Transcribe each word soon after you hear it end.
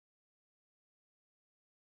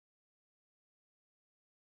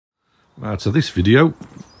Right, so this video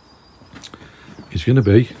is going to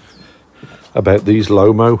be about these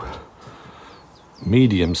Lomo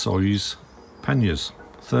medium size panniers,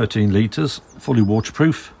 13 litres, fully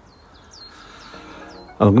waterproof.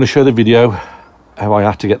 And I'm going to show the video how I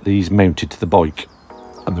had to get these mounted to the bike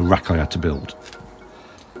and the rack I had to build.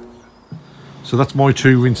 So that's my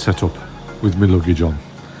 2-inch setup with my luggage on.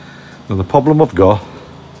 Now the problem I've got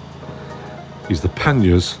is the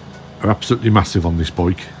panniers are absolutely massive on this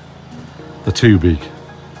bike. They're too big.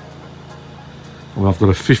 And I've got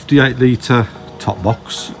a 58 litre top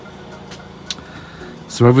box,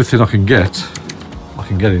 so everything I can get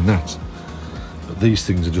in that. But these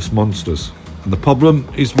things are just monsters. And the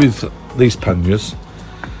problem is with these panniers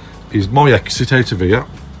is my exit out of here,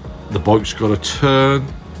 the bike's got to turn.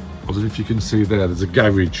 I don't know if you can see there's a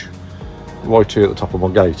garage right here at the top of my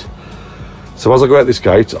gate. So as I go out this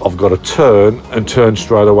gate, I've got to turn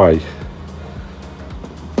straight away.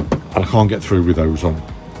 And I can't get through with those on.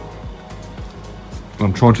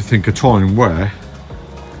 I'm trying to think of a time where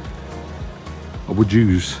I would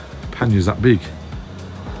use panniers that big.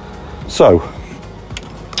 So,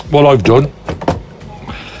 what I've done,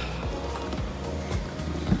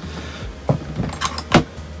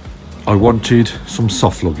 I wanted some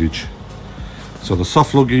soft luggage. So the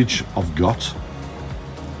soft luggage I've got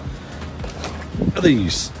are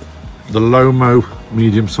these, the Lomo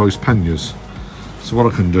medium sized panniers. So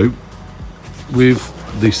what I can do with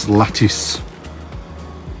this lattice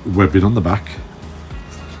webbing on the back,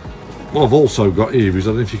 what I've also got here is,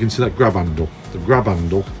 I don't know if you can see that grab handle. The grab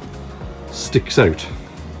handle sticks out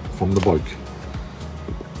from the bike.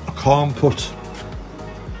 I can't put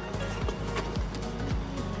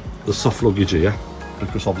the soft luggage here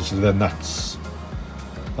because obviously then that's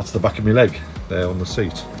the back of my leg there on the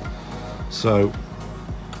seat. So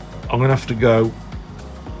I'm gonna have to go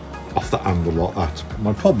off the handle like that.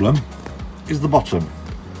 My problem is the bottom,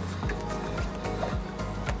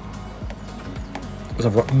 because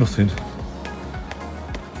I've got nothing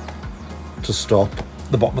to stop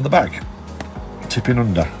the bottom of the bag tipping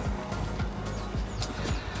under.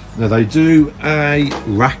 Now they do a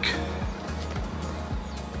rack,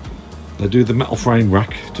 they do the metal frame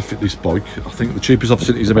rack to fit this bike. I think the cheapest I've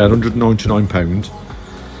seen is about £199.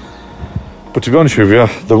 But to be honest with you,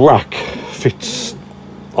 the rack fits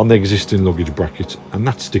on the existing luggage bracket and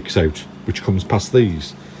that sticks out, which comes past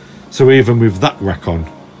these. So even with that rack on,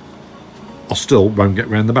 I still won't get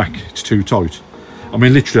round the back, it's too tight. I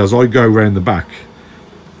mean, literally as I go round the back,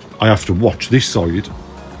 I have to watch this side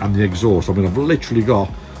and the exhaust. I mean, I've literally got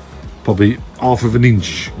probably half of an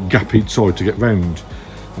inch gap each side to get round.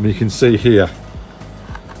 I mean, you can see here,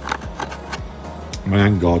 my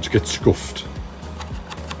hand guards get scuffed.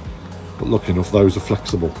 But lucky enough, those are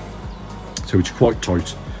flexible. So it's quite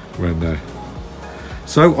tight around there.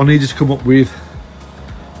 So I needed to come up with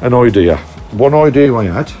an idea. One idea I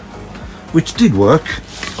had, which did work,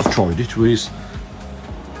 I've tried it, was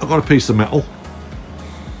I got a piece of metal,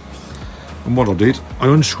 and what I did, I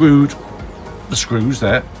unscrewed the screws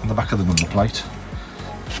there on the back of the number plate,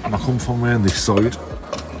 and I come from around this side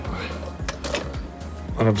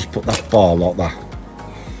and I just put that bar like that,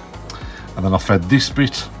 and then I fed this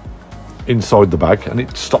bit inside the bag and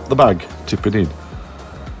it stopped the bag tipping in.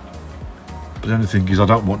 But the only thing is, I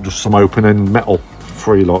don't want just some open end metal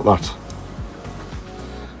free like that.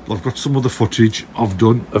 I've got some other footage I've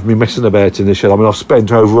done of me messing about in the shed. I mean, I've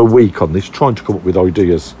spent over a week on this trying to come up with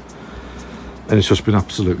ideas, and it's just been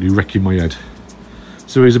absolutely wrecking my head.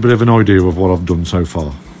 So here's a bit of an idea of what I've done so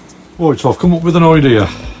far. Right, so I've come up with an idea.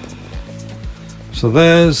 So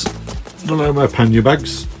there's the Lomo pannier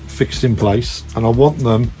bags fixed in place, and I want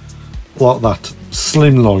them like that,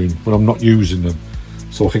 slimline when I'm not using them,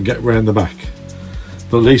 so I can get round the back.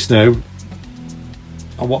 But at least now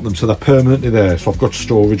I want them so they're permanently there, so I've got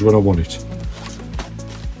storage when I want it.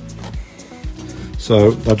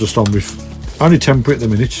 So they're just on with only temporary at the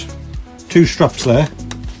minute, 2 straps there.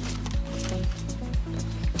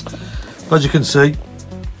 As you can see,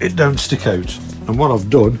 it don't stick out. And what I've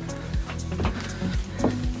done,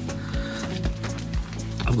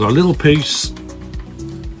 I've got a little piece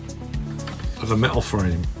of a metal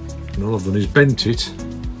frame, and all I've done is bent it,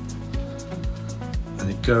 and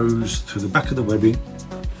it goes through the back of the webbing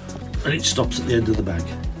and it stops at the end of the bag.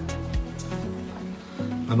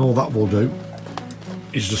 And all that will do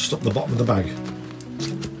is just stop the bottom of the bag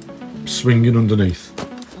swinging underneath.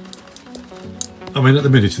 I mean, at the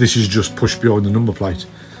minute this is just pushed behind the number plate,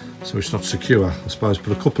 so it's not secure. I suppose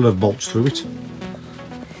put a couple of bolts through it, and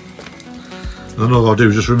then all I'll do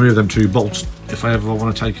is just remove them 2 bolts if I ever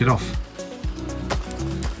want to take it off.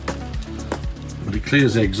 But it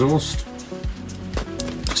clears the exhaust,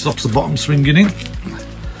 stops the bottom swinging in. I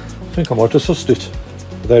think I might have sussed it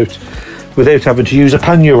without having to use a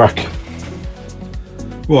pannier rack.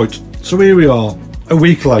 Right, so here we are, a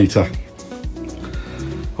week later.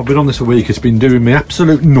 I've been on this a week, it's been doing me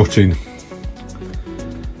absolute nutting.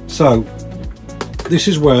 So, this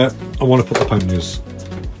is where I want to put the panniers.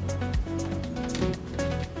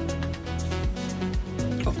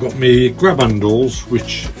 I've got my grab handles,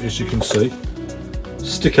 which, as you can see,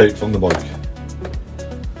 stick out from the bike.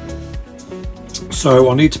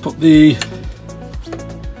 So I need to put the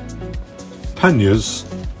panniers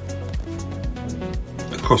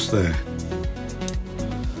across there.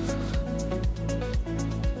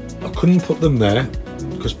 I couldn't put them there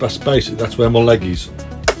because basically that's where my leg is.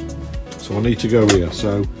 So I need to go here.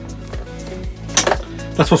 So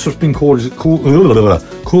that's what's been causing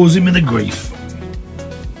me the grief.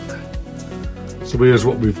 So here's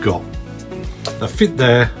what we've got. They fit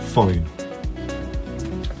there fine,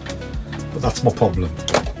 but that's my problem.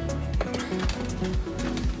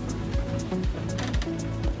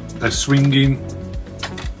 They're swinging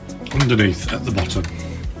underneath at the bottom.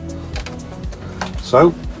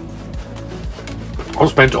 So I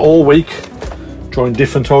spent all week trying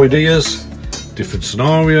different ideas, different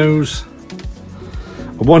scenarios.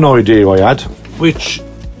 And one idea I had, which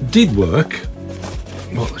did work,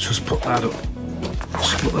 well, let's just put that up.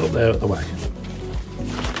 Just put that up there at the way.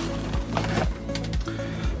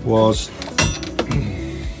 Was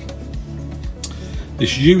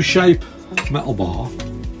this U-shape metal bar.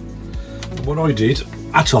 And what I did,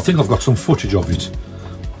 actually I think I've got some footage of it.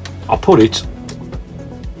 I put it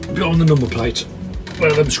behind the number plate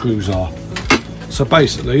where them screws are. So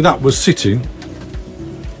basically that was sitting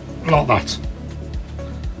like that.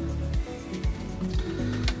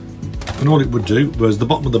 And all it would do was the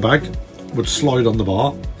bottom of the bag would slide on the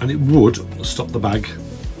bar and it would stop the bag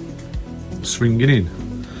swinging in.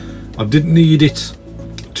 I didn't need it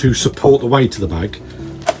to support the weight of the bag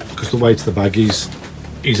because the weight of the bag is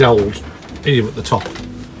held here at the top.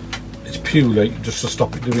 It's purely just to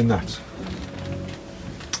stop it doing that.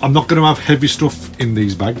 I'm not going to have heavy stuff in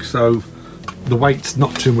these bags, so the weight's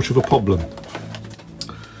not too much of a problem.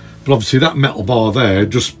 But obviously that metal bar there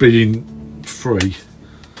just being free,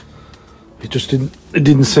 it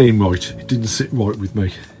didn't seem right. It didn't sit right with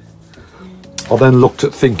me. I then looked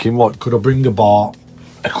at thinking, right, could I bring a bar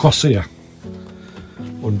across here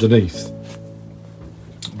underneath?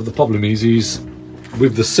 But the problem is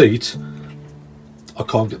with the seat I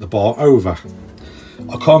can't get the bar over.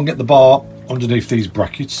 I can't get the bar underneath these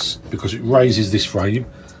brackets because it raises this frame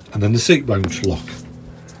and then the seat won't lock.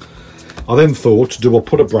 I then thought, do I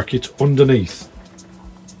put a bracket underneath,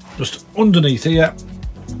 just underneath here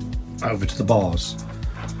over to the bars?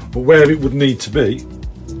 But where it would need to be,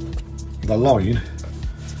 the line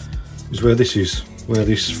is where this is, where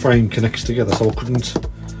this frame connects together, so I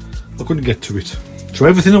couldn't get to it. So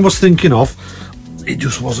everything I was thinking of, it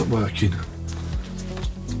just wasn't working.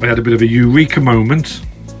 I had a bit of a eureka moment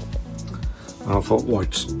and I thought,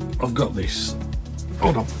 right, I've got this.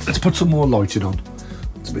 Hold on, let's put some more lighting on.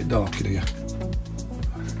 It's a bit dark in here.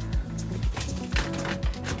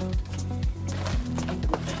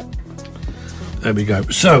 There we go.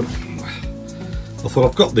 So I thought,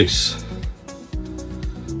 I've got this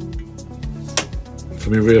for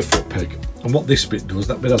my rear foot peg, and what this bit does,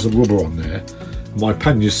 that bit has a rubber on there, my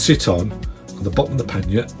panniers sit on, and the bottom of the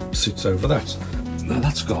pannier sits over that. Now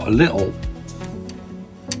that's got a little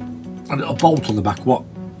bolt on the back, what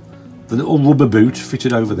the little rubber boot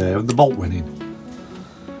fitted over there, and the bolt went in.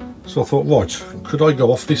 So I thought, right, could I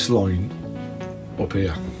go off this line up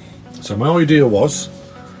here? So my idea was,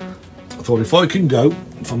 I thought, if I can go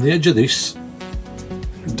from the edge of this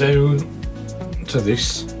down to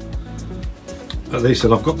this, at least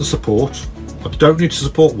then I've got the support. I don't need to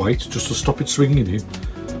support weight, just to stop it swinging in,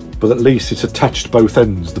 but at least it's attached both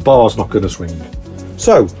ends. The bar's not going to swing.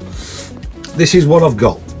 So this is what I've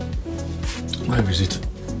got. Where is it?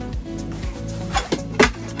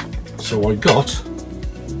 So I got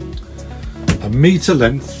a metre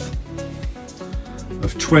length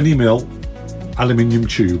of 20mm aluminium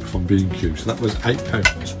tube from B&Q, so that was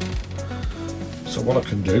 £8. So what I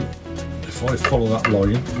can do, if I follow that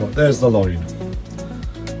line, right, there's the line.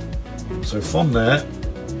 So from there,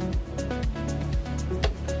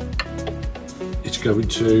 it's going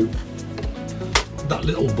to that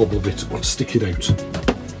little bubble bit, what's sticking out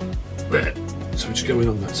there. So it's going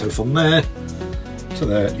on that. So from there to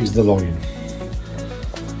there is the line.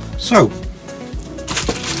 So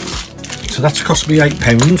that's cost me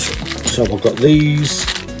 £8. So I've got these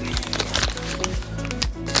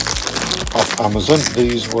off Amazon.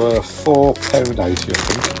 These were £4.80, I think.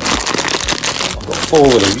 I've got 4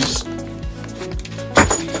 of these.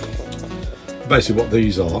 Basically what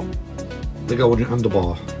these are, they go on your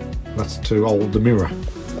handlebar. That's to hold the mirror.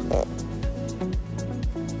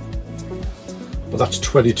 But that's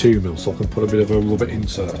 22mm, so I can put a bit of a rubber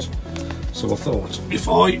insert. So I thought, if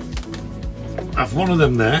I have one of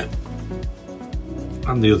them there,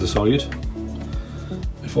 and the other side,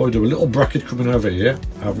 if I do a little bracket coming over here,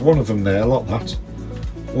 have one of them there like that,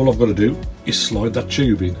 all I've got to do is slide that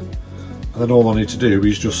tube in, and then all I need to do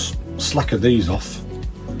is just slacken these off,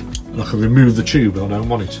 and I can remove the tube and I don't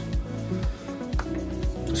want it.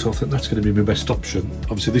 So I think that's going to be my best option.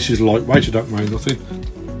 Obviously this is lightweight, I don't weigh nothing.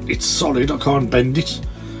 It's solid, I can't bend it.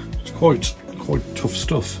 It's quite tough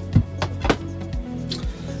stuff.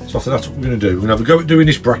 So I think that's what we're going to do. We're going to have a go at doing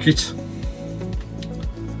this bracket.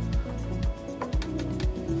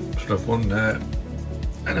 Should have one there,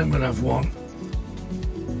 and then we'll have one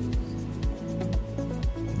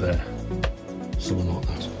there, something like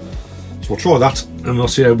that. So we'll try that and we'll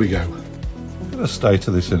see how we go. I'm going to stay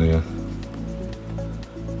to this in here.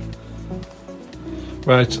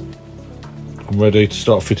 Right, I'm ready to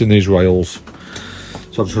start fitting these rails.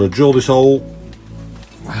 So I'm just going to drill this hole.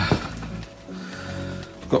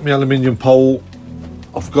 I've got my aluminium pole.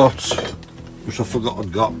 I've got, which I forgot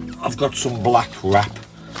I've got some black wrap.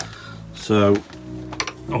 So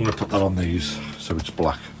I'm going to put that on these so it's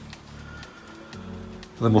black.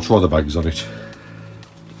 And then we'll try the bags on it.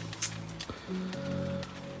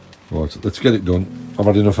 Right, let's get it done. I've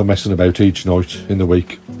had enough of messing about each night in the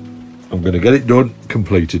week. I'm going to get it done,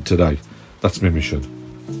 completed today. That's my mission.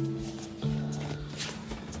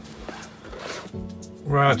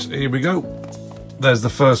 Right, here we go. There's the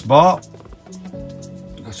first bar.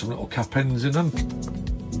 Got some little cap ends in them.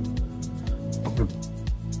 Put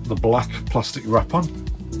the black plastic wrap on,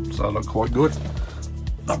 so they look quite good.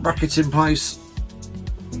 That bracket's in place.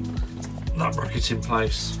 That bracket's in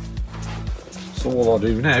place. So all I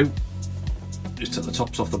do now is take the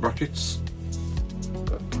tops off the brackets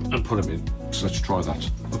and put them in. So let's try that.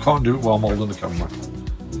 I can't do it while I'm holding the camera.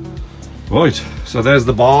 Right, so there's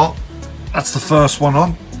the bar. That's the first one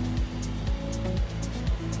on.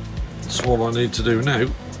 So all I need to do now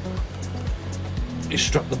is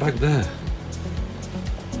strap the bag there.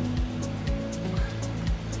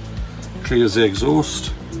 Clears the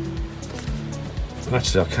exhaust. And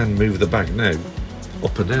actually I can move the bag now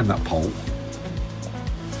up and down that pole.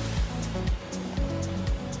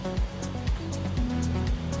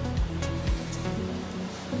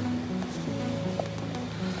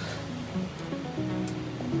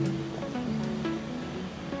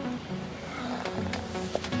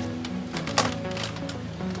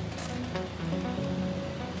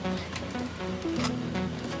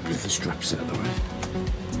 With the straps out of the way.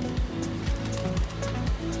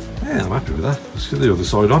 Yeah, I'm happy with that. Let's get the other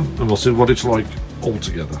side on and we'll see what it's like all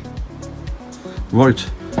together. Right,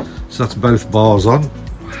 so that's both bars on.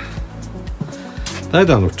 They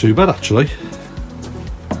don't look too bad actually.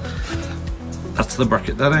 That's the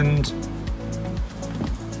bracket that end.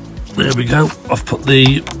 There we go. I've put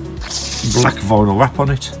the black vinyl wrap on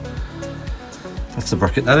it. That's the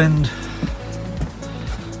bracket that end.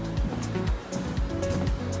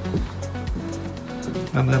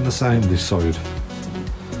 And then the same this side.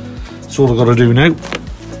 So all I've got to do now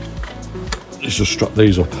is just strap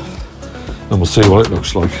these up and we'll see what it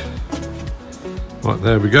looks like. Right,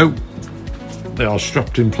 there we go. They are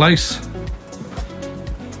strapped in place.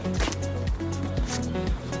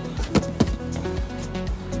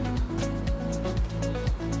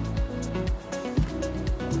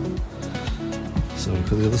 So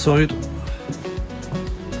look at the other side.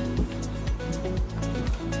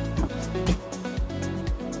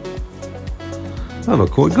 They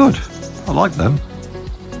look quite good. I like them.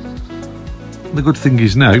 The good thing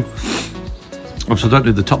is now, obviously I don't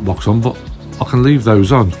need the top box on, but I can leave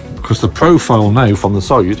those on because the profile now from the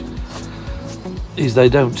side is they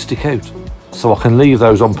don't stick out. So I can leave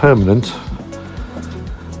those on permanent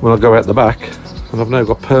when I go out the back, and I've now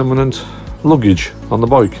got permanent luggage on the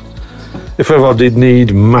bike. If ever I did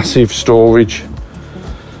need massive storage,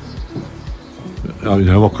 you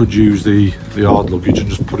know, I could use the hard luggage and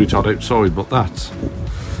just put it on outside, but that,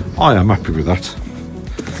 I am happy with that.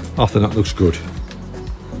 I think that looks good.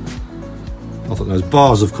 I think those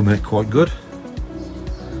bars have come out quite good.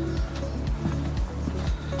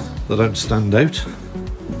 They don't stand out.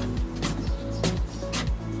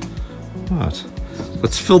 Right,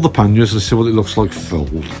 let's fill the panniers and see what it looks like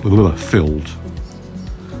filled.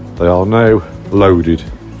 They are now loaded.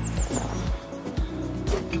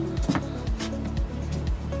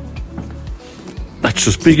 That's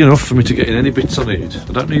just big enough for me to get in any bits I need.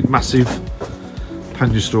 I don't need massive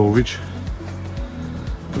pannier storage.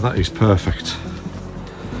 But that is perfect.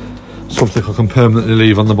 Something I can permanently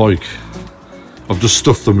leave on the bike. I've just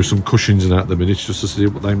stuffed them with some cushions in at the minute just to see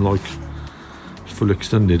what they're like full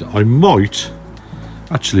extended. I might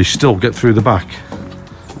actually still get through the back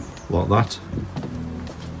like that.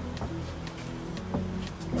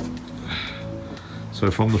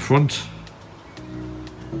 So from the front,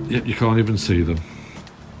 yep, you can't even see them.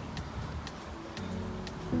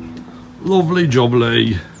 Lovely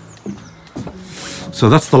jubbly. So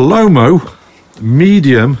that's the Lomo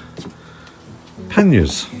medium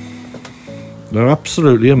panniers. They're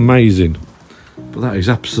absolutely amazing, but that is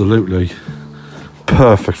absolutely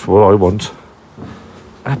perfect for what I want.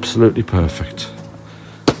 Absolutely perfect.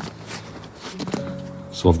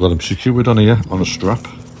 So I've got them secured on here on a strap,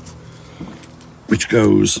 which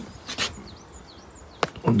goes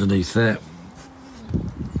underneath there,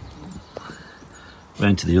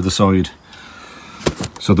 round to the other side.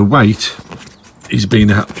 So the weight is being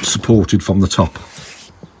supported from the top.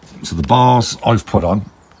 So the bars I've put on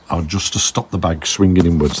are just to stop the bag swinging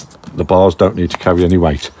inwards. The bars don't need to carry any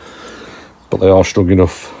weight, but they are strong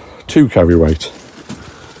enough to carry weight.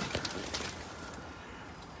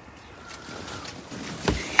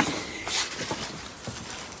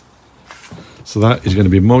 So that is going to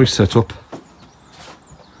be my setup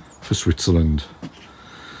for Switzerland.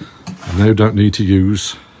 I now don't need to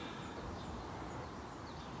use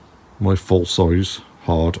my full size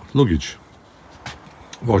hard luggage.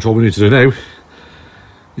 Right, all we need to do now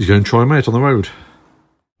is go and try them out on the road.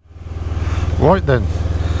 Right then,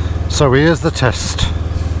 so here's the test.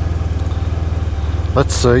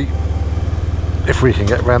 Let's see if we can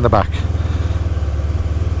get round the back.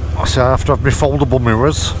 So I have to have my foldable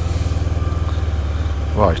mirrors.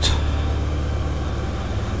 Right,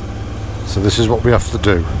 so this is what we have to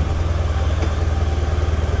do.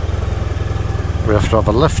 We have to have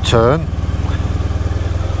a left turn,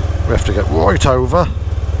 we have to get right over,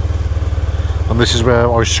 and this is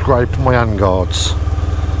where I scrape my hand guards.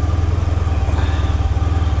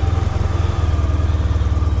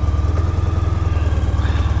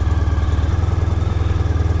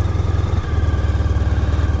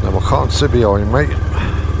 Now I can't see behind me,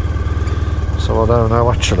 so I don't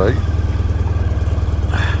know actually.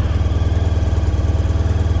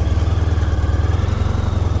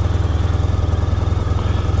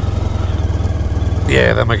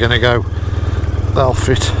 Yeah, then we're going to go. They'll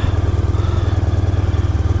fit.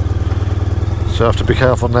 So I have to be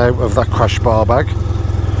careful now of that crash bar bag.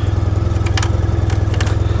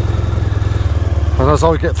 And as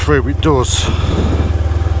I get through, it does.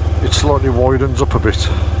 It slightly widens up a bit.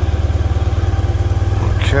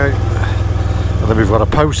 Okay. And then we've got a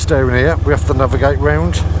post down here we have to navigate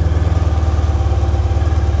round.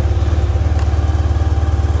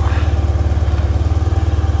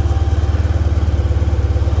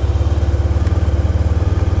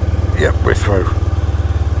 Yep, we're through.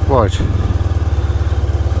 Right.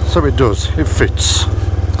 So it does, it fits.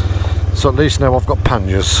 So at least now I've got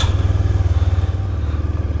panniers.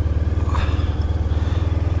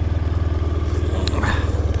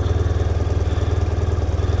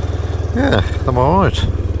 Yeah, I'm alright.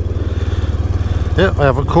 Yeah, I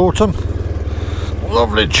haven't caught them.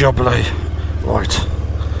 Lovely jubbly. Right.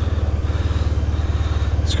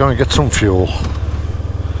 Let's go and get some fuel.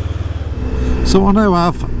 So I now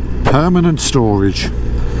have permanent storage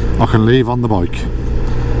I can leave on the bike.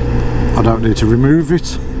 I don't need to remove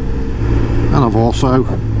it, and I've also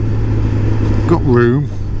got room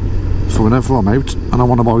for whenever I'm out and I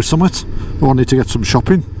want to buy something or I need to get some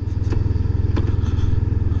shopping.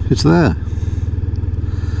 It's there.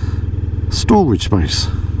 Storage space.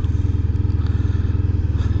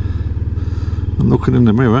 And looking in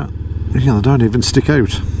the mirror, yeah, they don't even stick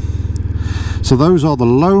out. So those are the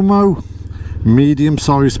Lomo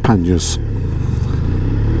medium-sized panniers.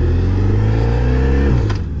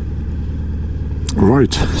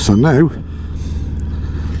 Right, so now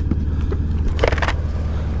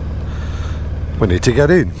we need to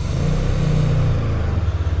get in.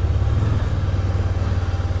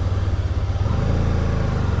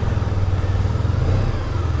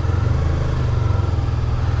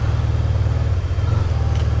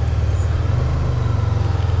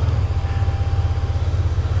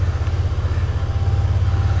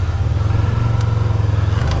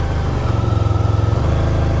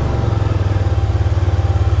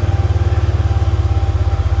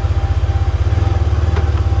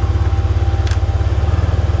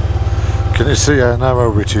 Can you see how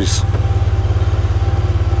narrow it is?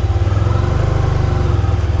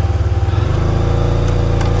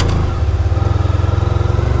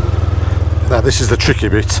 Now this is the tricky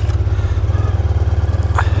bit.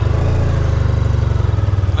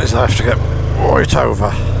 is I have to get right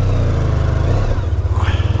over.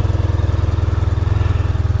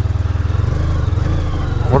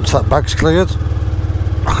 Once that bag's cleared,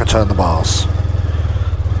 I can turn the bars.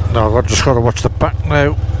 Now I've just got to watch the back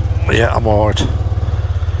now. Yeah, I'm alright.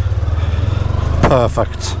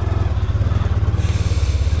 Perfect.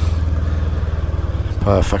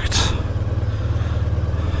 Perfect.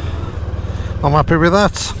 I'm happy with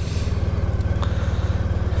that.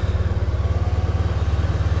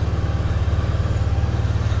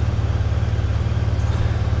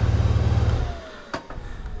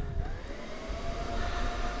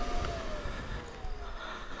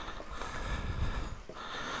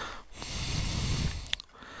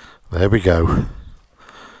 There we go.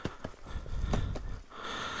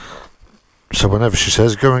 So whenever she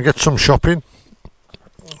says go and get some shopping,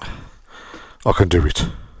 I can do it.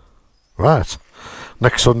 Right.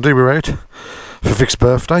 Next Sunday we're out for Vic's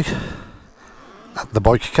birthday at the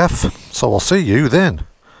bike cafe. So I'll see you then.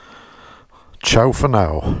 Ciao for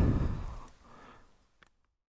now.